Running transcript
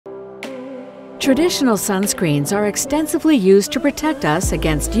Traditional sunscreens are extensively used to protect us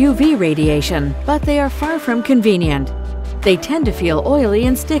against UV radiation, but they are far from convenient. They tend to feel oily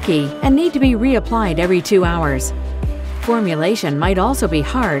and sticky and need to be reapplied every 2 hours. Formulation might also be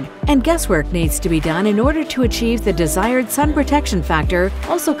hard, and guesswork needs to be done in order to achieve the desired sun protection factor,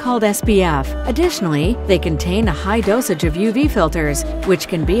 also called SPF. Additionally, they contain a high dosage of UV filters, which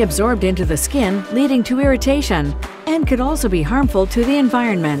can be absorbed into the skin, leading to irritation, and could also be harmful to the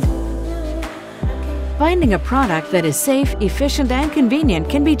environment. Finding a product that is safe, efficient, and convenient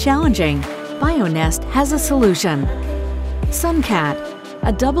can be challenging. BioNest has a solution. SunCat,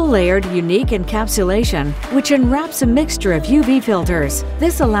 a double-layered unique encapsulation which enwraps a mixture of UV filters.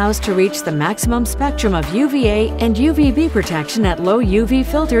 This allows to reach the maximum spectrum of UVA and UVB protection at low UV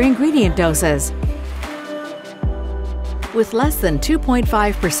filter ingredient doses. With less than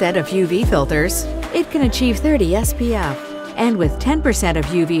 2.5% of UV filters, it can achieve 30 SPF. And with 10% of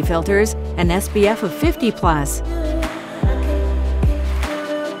UV filters, an SPF of 50+.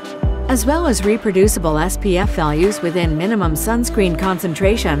 As well as reproducible SPF values within minimum sunscreen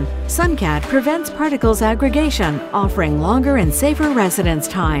concentration, SunCat prevents particles aggregation, offering longer and safer residence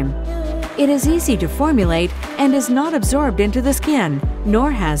time. It is easy to formulate and is not absorbed into the skin,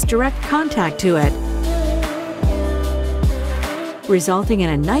 nor has direct contact to it, resulting in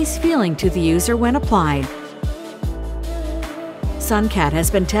a nice feeling to the user when applied. SunCat has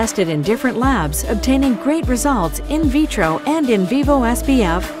been tested in different labs, obtaining great results in vitro and in vivo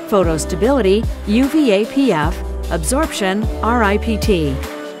SPF, photostability, UVA PF, absorption, RIPT.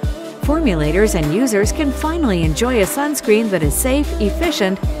 Formulators and users can finally enjoy a sunscreen that is safe,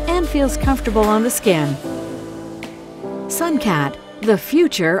 efficient, and feels comfortable on the skin. SunCat, the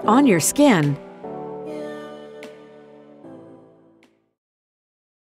future on your skin.